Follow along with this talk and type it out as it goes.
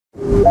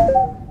Hello,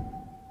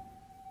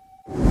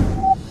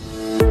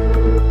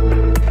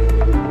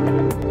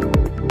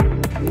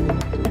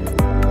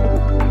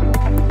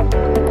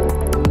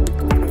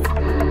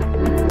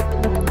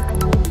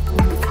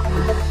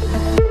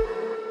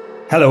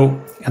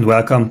 and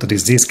welcome to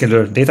this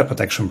Zscaler Data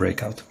Protection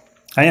Breakout.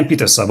 I am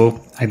Peter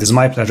Szabo, and it is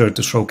my pleasure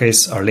to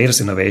showcase our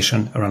latest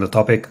innovation around the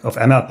topic of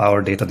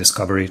ML-powered data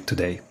discovery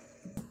today.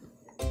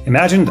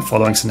 Imagine the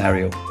following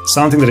scenario,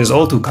 something that is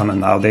all too common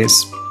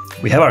nowadays.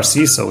 We have our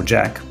CISO,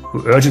 Jack,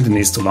 who urgently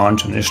needs to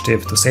launch an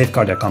initiative to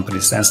safeguard their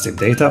company's sensitive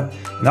data,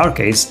 in our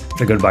case,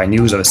 triggered by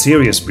news of a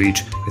serious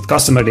breach with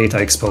customer data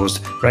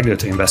exposed,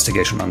 regulatory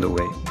investigation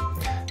underway.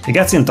 He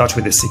gets in touch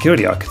with his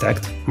security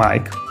architect,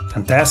 Mike,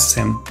 and tasks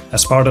him,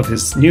 as part of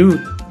his new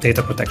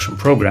data protection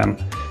program,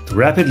 to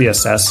rapidly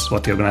assess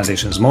what the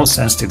organization's most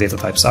sensitive data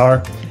types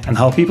are and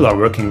how people are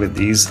working with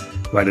these,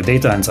 where the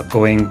data ends up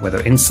going,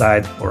 whether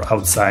inside or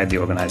outside the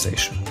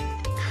organization.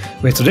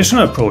 With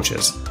traditional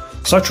approaches,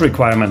 such a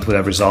requirement would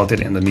have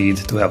resulted in the need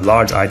to have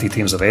large IT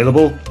teams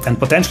available and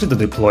potentially to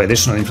deploy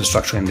additional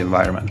infrastructure in the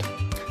environment.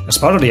 As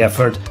part of the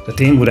effort, the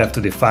team would have to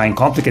define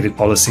complicated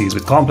policies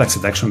with complex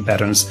detection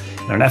patterns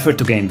in an effort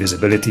to gain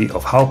visibility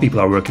of how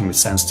people are working with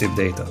sensitive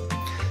data.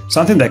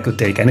 Something that could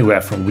take anywhere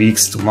from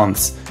weeks to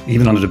months,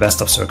 even under the best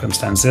of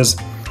circumstances,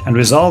 and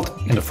result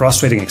in a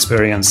frustrating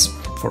experience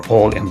for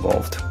all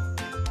involved.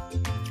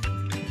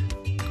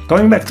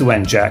 Going back to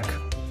when Jack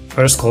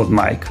first called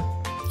Mike,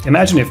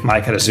 imagine if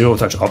Mike had a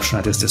zero-touch option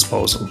at his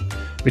disposal,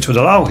 which would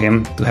allow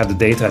him to have the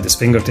data at his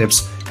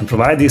fingertips and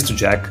provide these to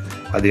Jack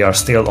while they are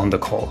still on the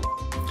call.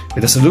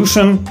 With a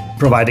solution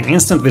providing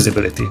instant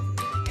visibility,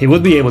 he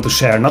would be able to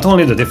share not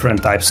only the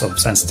different types of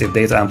sensitive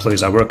data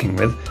employees are working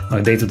with on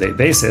a day-to-day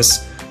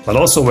basis, but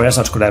also where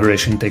such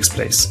collaboration takes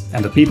place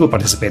and the people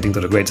participating to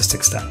the greatest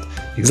extent.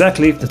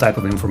 Exactly the type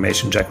of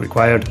information Jack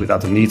required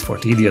without the need for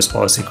tedious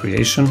policy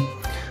creation.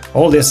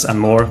 All this and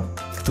more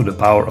through the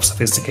power of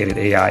sophisticated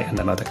AI and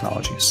ML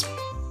technologies.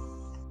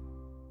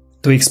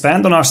 To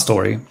expand on our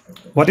story,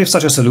 what if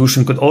such a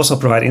solution could also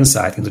provide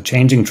insight into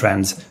changing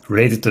trends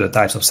related to the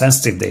types of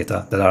sensitive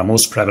data that are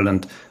most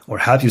prevalent or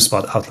help you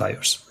spot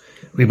outliers?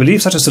 We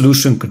believe such a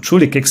solution could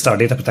truly kickstart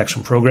data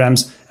protection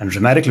programs and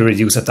dramatically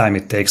reduce the time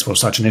it takes for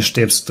such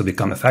initiatives to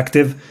become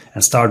effective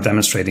and start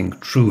demonstrating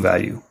true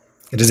value.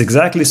 It is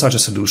exactly such a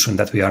solution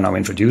that we are now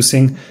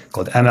introducing,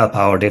 called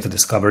ML-powered data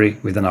discovery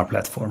within our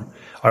platform.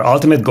 Our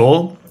ultimate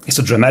goal is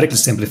to dramatically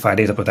simplify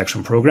data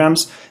protection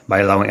programs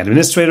by allowing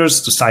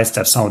administrators to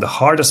sidestep some of the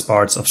hardest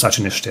parts of such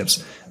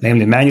initiatives,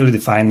 namely manually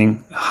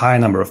defining a high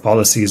number of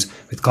policies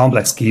with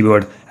complex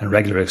keyword and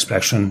regular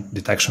expression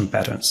detection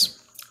patterns.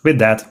 With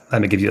that,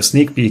 let me give you a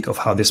sneak peek of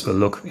how this will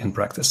look in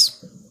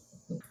practice.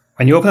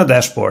 When you open a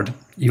dashboard,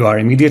 you are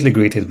immediately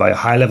greeted by a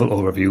high-level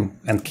overview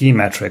and key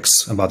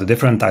metrics about the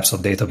different types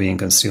of data being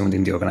consumed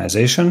in the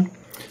organization,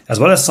 as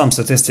well as some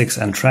statistics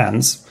and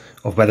trends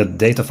of whether the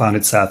data found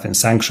itself in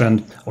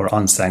sanctioned or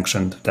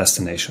unsanctioned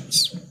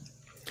destinations.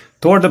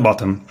 Toward the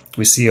bottom,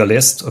 we see a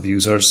list of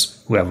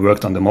users who have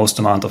worked on the most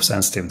amount of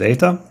sensitive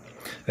data,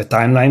 a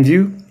timeline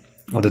view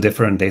of the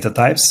different data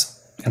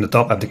types, and the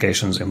top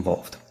applications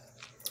involved.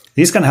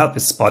 These can help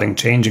with spotting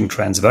changing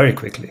trends very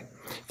quickly.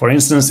 For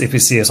instance, if we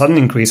see a sudden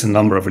increase in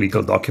number of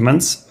legal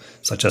documents,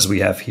 such as we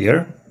have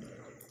here,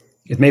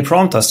 it may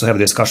prompt us to have a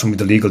discussion with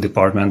the legal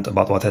department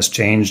about what has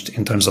changed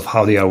in terms of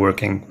how they are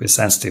working with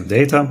sensitive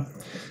data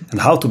and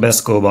how to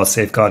best go about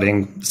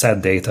safeguarding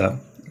said data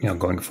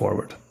going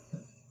forward.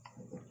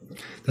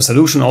 The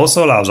solution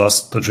also allows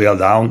us to drill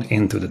down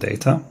into the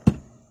data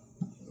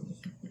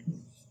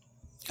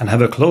and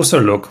have a closer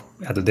look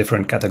at the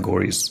different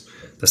categories,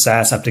 the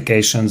SaaS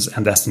applications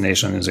and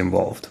destinations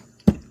involved.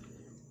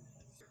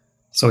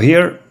 So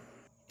here,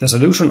 the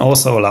solution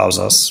also allows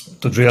us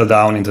to drill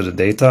down into the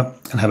data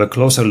and have a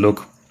closer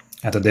look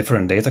at the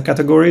different data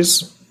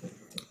categories,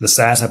 the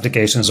SaaS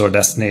applications or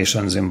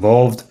destinations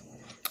involved,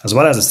 as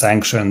well as the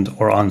sanctioned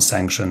or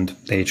unsanctioned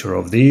nature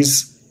of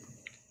these,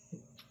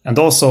 and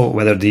also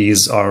whether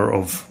these are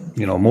of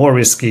more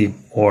risky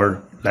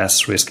or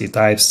less risky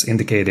types,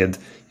 indicated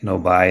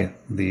by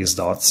these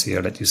dots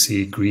here that you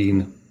see: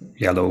 green,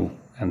 yellow,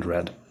 and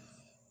red.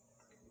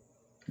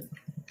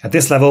 At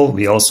this level,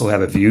 we also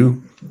have a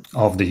view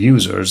of the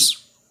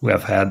users who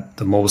have had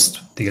the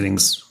most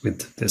dealings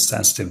with this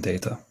sensitive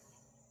data.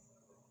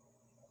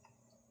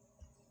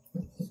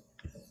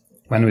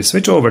 When we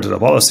switch over to the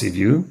policy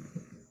view,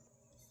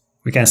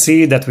 we can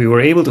see that we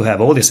were able to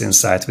have all this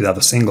insight without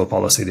a single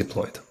policy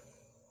deployed.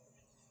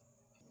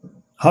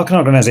 How can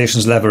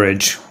organizations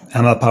leverage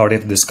ML-powered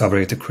data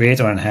discovery to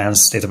create or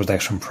enhance data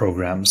protection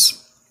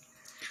programs?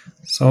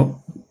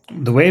 So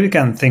the way we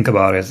can think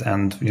about it,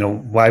 and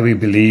why we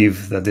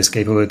believe that this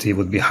capability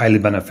would be highly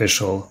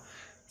beneficial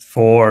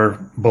for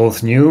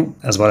both new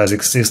as well as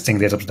existing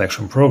data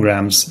protection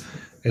programs,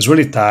 is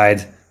really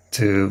tied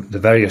to the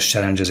various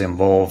challenges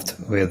involved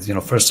with,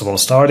 first of all,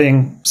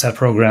 starting said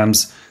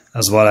programs,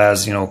 as well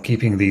as,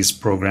 keeping these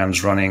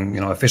programs running,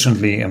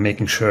 efficiently and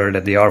making sure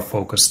that they are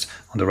focused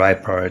on the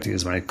right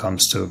priorities when it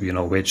comes to,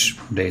 which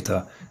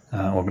data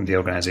the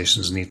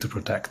organizations need to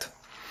protect.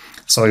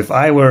 So if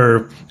I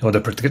were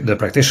the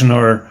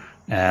practitioner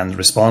and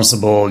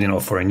responsible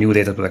for a new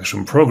data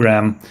protection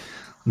program,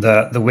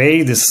 the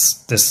way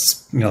this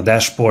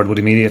dashboard would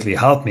immediately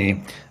help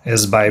me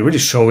is by really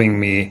showing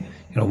me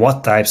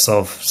what types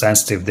of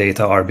sensitive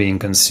data are being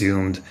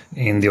consumed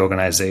in the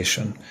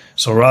organization.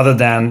 So rather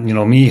than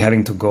me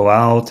having to go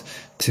out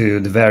to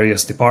the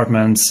various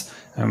departments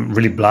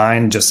really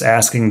blind, just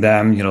asking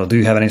them, do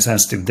you have any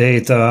sensitive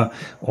data,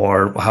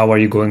 or how are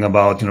you going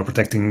about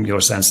protecting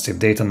your sensitive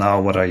data now?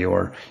 What are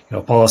your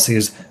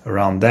policies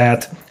around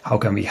that? How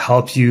can we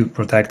help you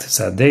protect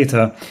said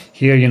data?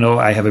 Here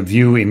I have a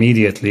view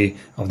immediately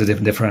of the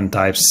different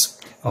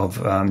types of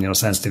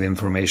sensitive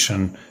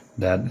information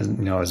that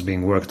is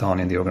being worked on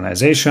in the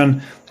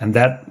organization, and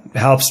that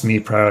helps me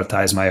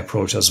prioritize my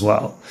approach as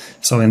well.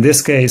 So in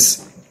this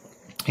case,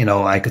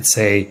 I could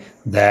say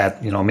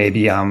that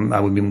maybe I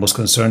would be most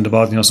concerned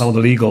about some of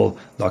the legal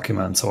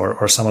documents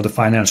or some of the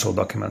financial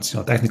documents,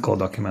 technical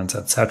documents,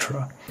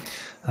 etc.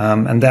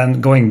 And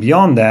then going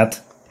beyond that,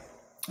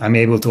 I'm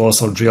able to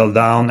also drill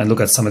down and look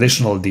at some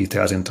additional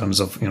details in terms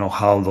of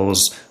how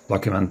those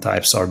document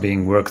types are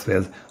being worked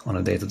with on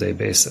a day-to-day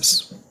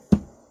basis.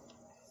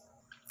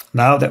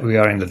 Now that we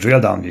are in the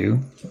drill down view,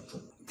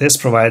 this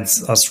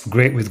provides us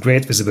with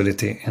great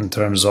visibility in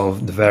terms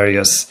of the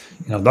various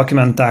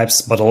document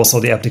types, but also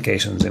the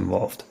applications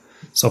involved.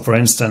 So for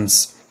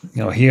instance,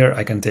 here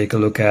I can take a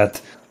look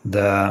at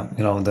the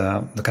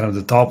kind of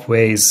the top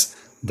ways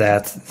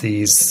that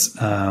these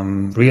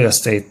real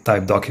estate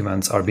type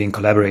documents are being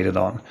collaborated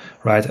on,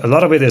 right? A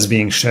lot of it is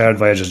being shared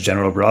via just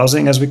general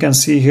browsing, as we can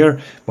see here,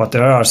 but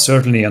there are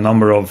certainly a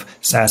number of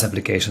SaaS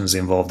applications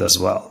involved as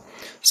well.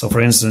 So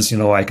for instance,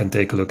 I can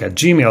take a look at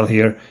Gmail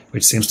here,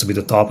 which seems to be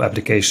the top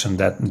application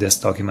that this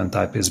document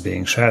type is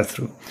being shared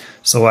through.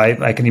 So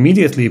I can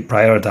immediately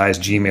prioritize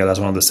Gmail as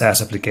one of the SaaS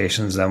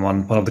applications and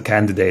one of the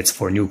candidates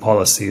for new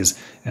policies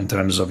in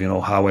terms of,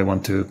 how I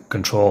want to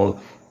control,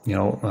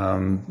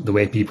 the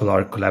way people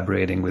are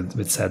collaborating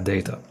with said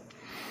data.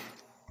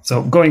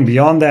 So going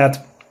beyond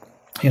that,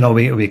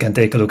 we can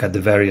take a look at the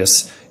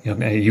various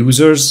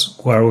users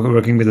who are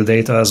working with the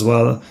data as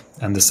well,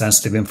 and the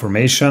sensitive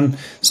information.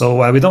 So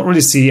while we don't really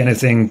see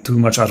anything too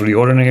much out of the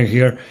ordinary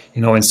here,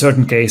 in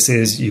certain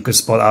cases you could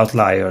spot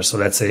outliers. So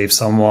let's say if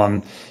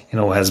someone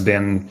has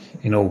been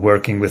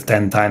working with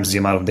 10 times the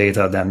amount of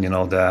data than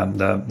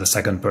the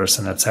second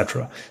person,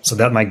 etc. So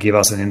that might give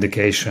us an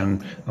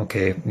indication.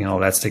 Okay,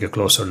 let's take a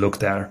closer look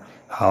there,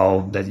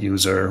 how that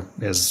user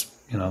is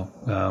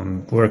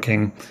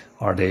working.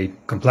 Are they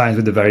compliant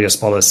with the various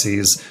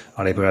policies?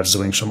 Are they perhaps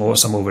doing some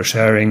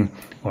oversharing,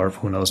 or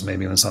who knows,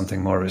 maybe even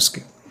something more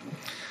risky?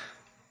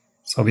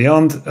 So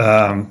beyond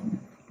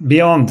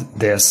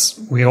this,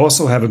 we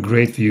also have a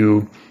great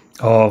view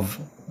of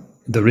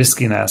the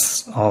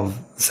riskiness of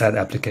said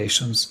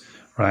applications,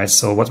 right?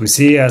 So what we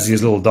see as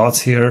these little dots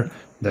here,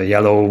 the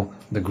yellow,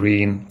 the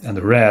green, and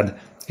the red,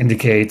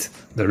 indicate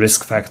the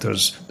risk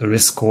factors, the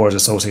risk scores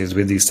associated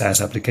with these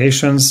SaaS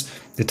applications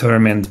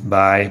determined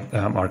by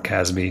our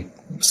CASB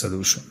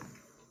solution.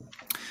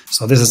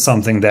 So this is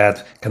something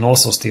that can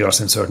also steer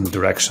us in certain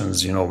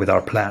directions, with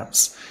our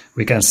plans.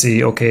 We can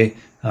see, okay,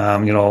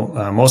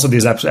 most of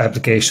these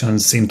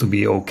applications seem to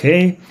be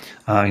okay,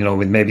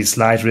 with maybe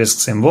slight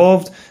risks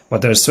involved,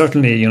 but there's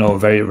certainly, a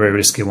very, very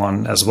risky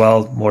one as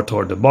well, more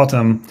toward the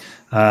bottom,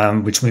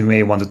 which we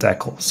may want to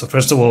tackle. So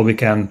first of all, we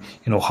can,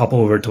 hop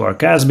over to our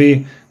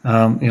CASB,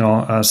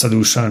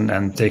 solution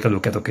and take a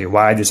look at, okay,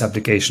 why this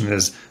application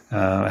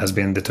has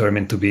been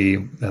determined to be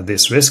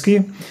this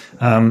risky,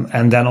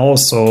 and then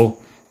also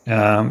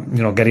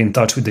get in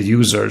touch with the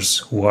users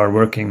who are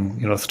working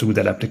through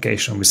that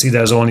application. We see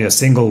there's only a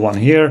single one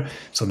here,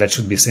 so that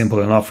should be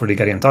simple enough for really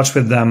get in touch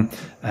with them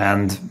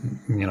and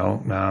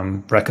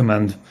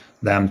recommend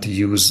them to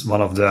use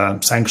one of the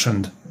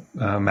sanctioned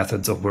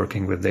methods of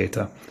working with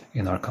data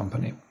in our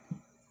company.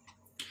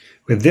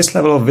 With this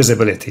level of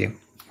visibility,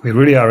 we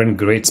really are in a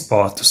great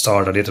spot to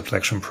start a data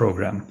protection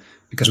program,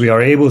 because we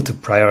are able to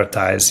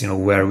prioritize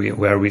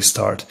where we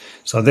start.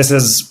 So this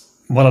is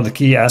one of the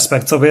key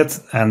aspects of it,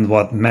 and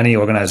what many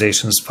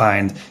organizations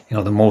find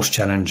the most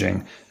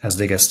challenging as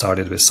they get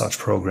started with such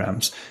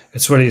programs.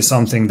 It's really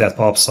something that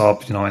pops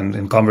up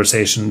in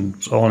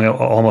conversations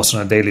almost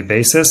on a daily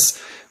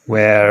basis,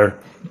 where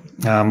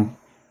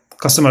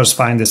customers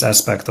find this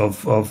aspect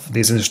of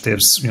these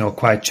initiatives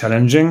quite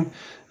challenging,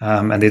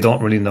 and they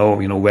don't really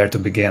know where to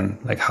begin.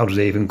 Like, how do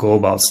they even go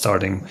about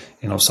starting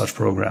such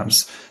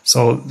programs?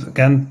 So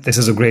again, this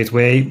is a great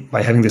way,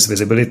 by having this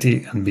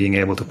visibility and being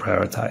able to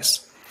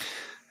prioritize.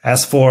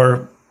 As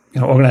for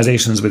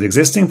organizations with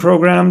existing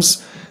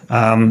programs,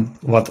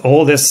 what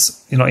all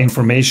this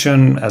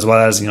information, as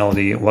well as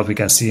what we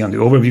can see on the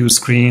overview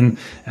screen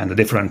and the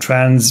different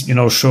trends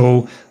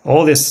show,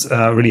 all this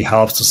really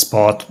helps to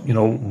spot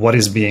what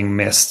is being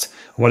missed,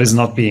 what is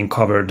not being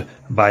covered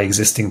by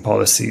existing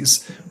policies,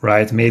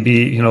 right? Maybe,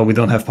 we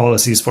don't have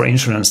policies for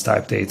insurance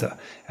type data,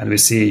 and we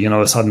see,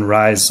 a sudden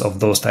rise of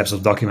those types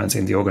of documents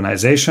in the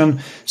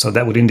organization. So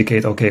that would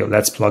indicate, okay,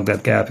 let's plug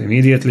that gap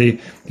immediately.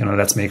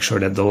 Let's make sure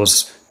that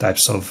those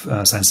types of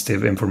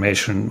sensitive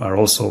information are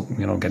also,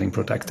 getting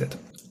protected.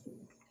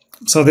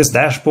 So this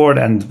dashboard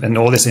and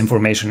all this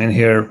information in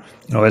here,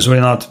 is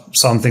really not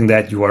something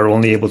that you are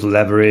only able to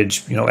leverage,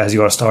 as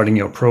you are starting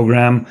your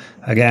program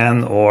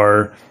again,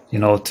 or,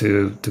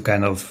 to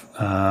kind of,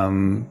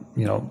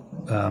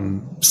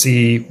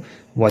 see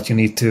what you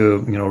need to,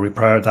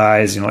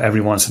 reprioritize,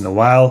 every once in a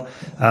while.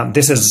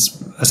 This is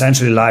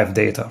essentially live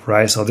data,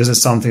 right? So this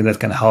is something that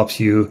can help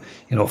you,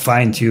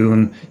 fine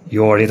tune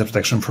your data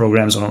protection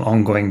programs on an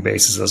ongoing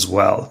basis as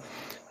well.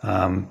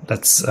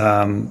 That's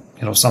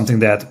something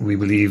that we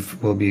believe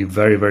will be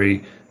very,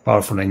 very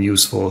powerful and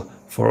useful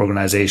for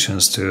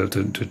organizations to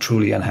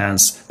truly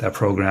enhance their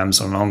programs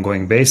on an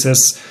ongoing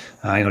basis.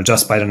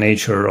 Just by the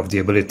nature of the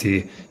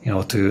ability,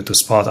 to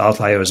spot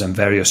outliers and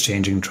various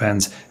changing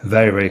trends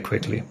very, very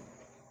quickly.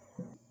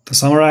 To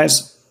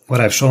summarize, what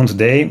I've shown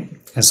today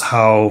is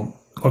how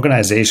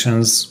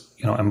organizations,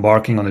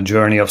 embarking on a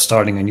journey of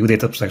starting a new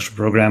data protection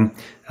program,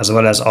 as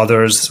well as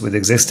others with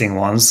existing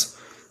ones,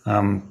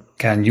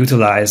 can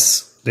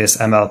utilize this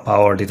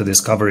ML-powered data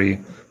discovery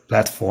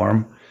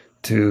platform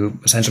to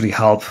essentially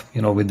help,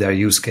 with their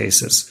use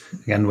cases.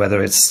 Again,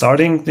 whether it's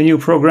starting the new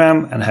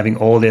program and having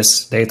all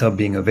this data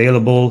being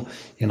available,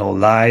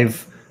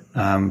 live,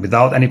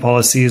 without any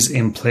policies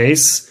in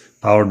place,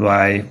 powered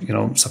by,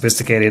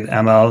 sophisticated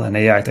ML and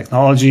AI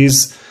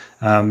technologies,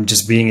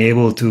 just being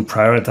able to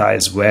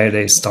prioritize where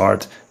they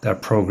start their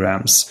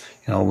programs,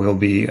 will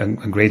be a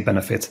great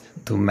benefit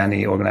to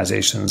many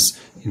organizations,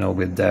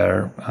 with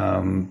their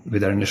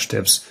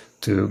initiatives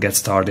to get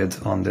started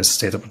on this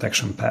data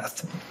protection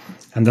path.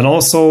 And then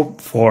also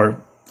for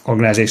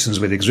organizations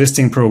with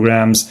existing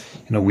programs,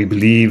 we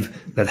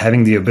believe that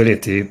having the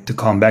ability to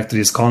come back to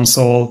this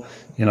console,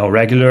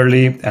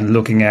 regularly and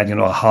looking at,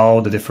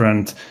 how the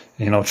different,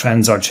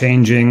 trends are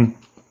changing,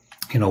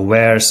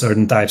 where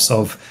certain types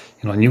of,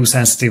 new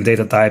sensitive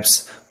data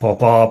types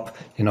pop up,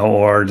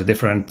 or the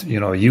different,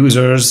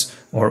 users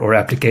or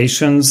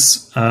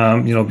applications,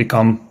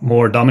 become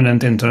more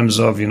dominant in terms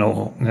of,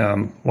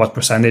 what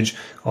percentage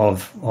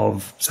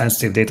of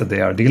sensitive data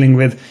they are dealing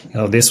with.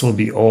 This will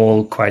be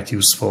all quite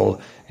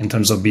useful in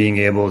terms of being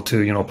able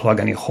to, plug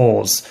any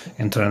holes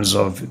in terms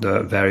of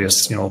the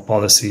various,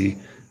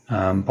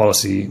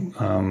 policy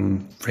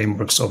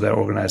frameworks of their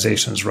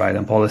organizations, right,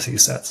 and policy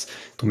sets,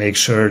 to make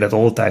sure that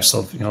all types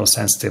of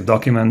sensitive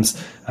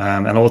documents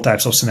and all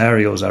types of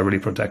scenarios are really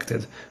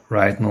protected,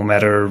 right? No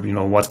matter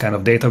what kind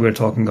of data we're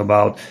talking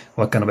about,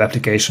 what kind of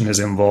application is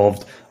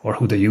involved, or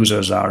who the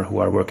users are who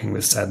are working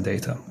with said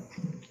data.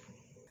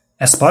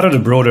 As part of the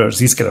broader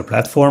Zscaler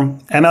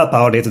platform,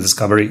 ML-powered data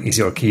discovery is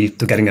your key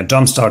to getting a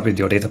jump start with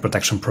your data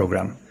protection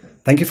program.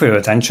 Thank you for your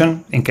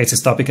attention. In case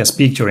this topic has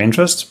piqued your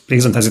interest,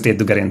 please don't hesitate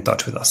to get in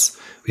touch with us.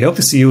 We hope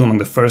to see you among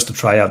the first to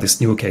try out this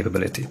new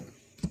capability.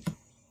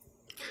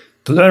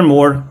 To learn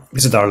more,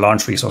 visit our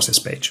launch resources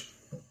page.